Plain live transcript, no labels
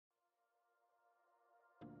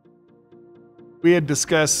We had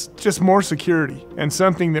discussed just more security and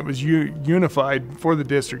something that was unified for the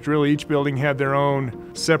district. Really, each building had their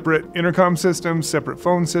own separate intercom systems, separate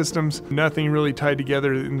phone systems, nothing really tied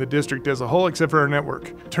together in the district as a whole except for our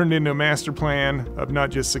network. Turned into a master plan of not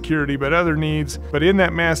just security but other needs. But in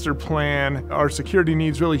that master plan, our security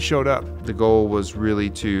needs really showed up. The goal was really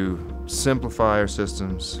to simplify our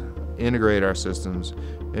systems, integrate our systems,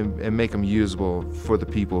 and make them usable for the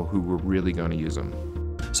people who were really going to use them.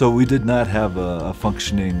 So we did not have a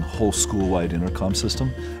functioning whole school-wide intercom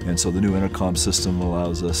system, and so the new intercom system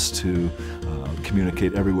allows us to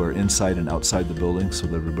communicate everywhere inside and outside the building so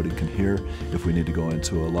that everybody can hear if we need to go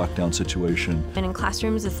into a lockdown situation. And in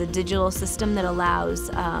classrooms, it's a digital system that allows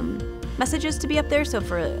messages to be up there. So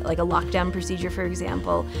for like a lockdown procedure, for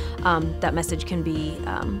example, that message can be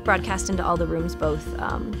broadcast into all the rooms, both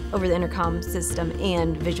over the intercom system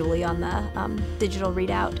and visually on the digital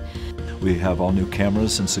readout. We have all new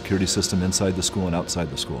cameras and security system inside the school and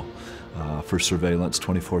outside the school for surveillance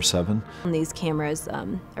 24/7. These cameras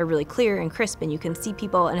are really clear and crisp, and you can see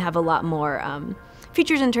people and have a lot more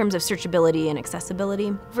features in terms of searchability and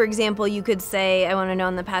accessibility. For example, you could say, I want to know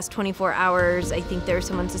in the past 24 hours, I think there's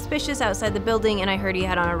someone suspicious outside the building and I heard he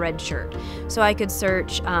had on a red shirt. So I could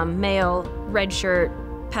search male, red shirt,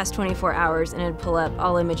 past 24 hours, and it'd pull up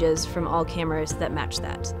all images from all cameras that match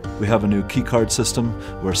that. We have a new key card system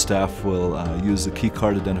where staff will use the key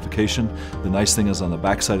card identification. The nice thing is on the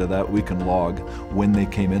back side of that, we can log when they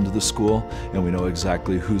came into the school, and we know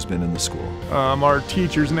exactly who's been in the school. Our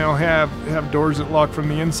teachers now have doors that lock from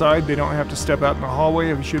the inside. They don't have to step out in the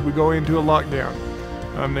hallway should we go into a lockdown.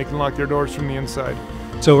 They can lock their doors from the inside.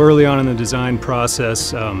 So early on in the design process,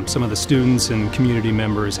 some of the students and community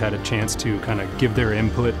members had a chance to kind of give their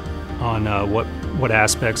input on what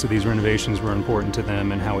aspects of these renovations were important to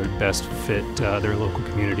them and how it would best fit their local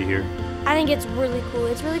community here. I think it's really cool.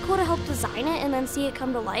 It's really cool to help design it and then see it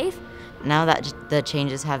come to life. Now that the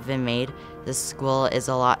changes have been made, the school is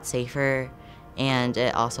a lot safer and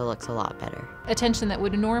it also looks a lot better. Attention that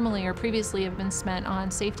would normally or previously have been spent on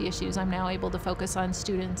safety issues, I'm now able to focus on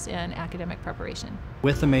students and academic preparation.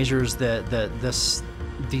 With the measures that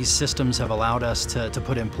these systems have allowed us to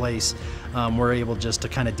put in place, we're able just to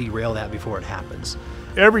kind of derail that before it happens.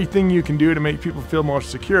 Everything you can do to make people feel more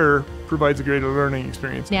secure provides a greater learning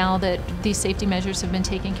experience. Now that these safety measures have been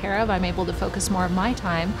taken care of, I'm able to focus more of my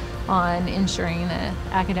time on ensuring the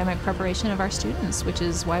academic preparation of our students, which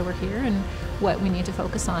is why we're here and what we need to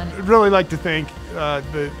focus on. I'd really like to thank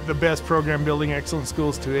the best program Building Excellent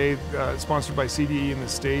Schools today, sponsored by CDE in the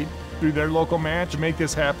state, through their local match to make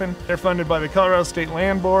this happen. They're funded by the Colorado State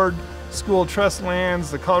Land Board, school trust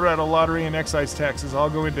lands, the Colorado Lottery, and excise taxes all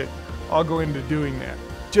go into doing that.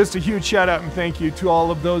 Just a huge shout out and thank you to all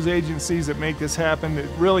of those agencies that make this happen, that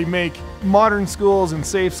really make modern schools and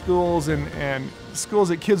safe schools and schools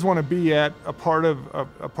that kids want to be at a part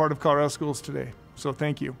of Colorado schools today. So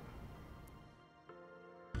thank you.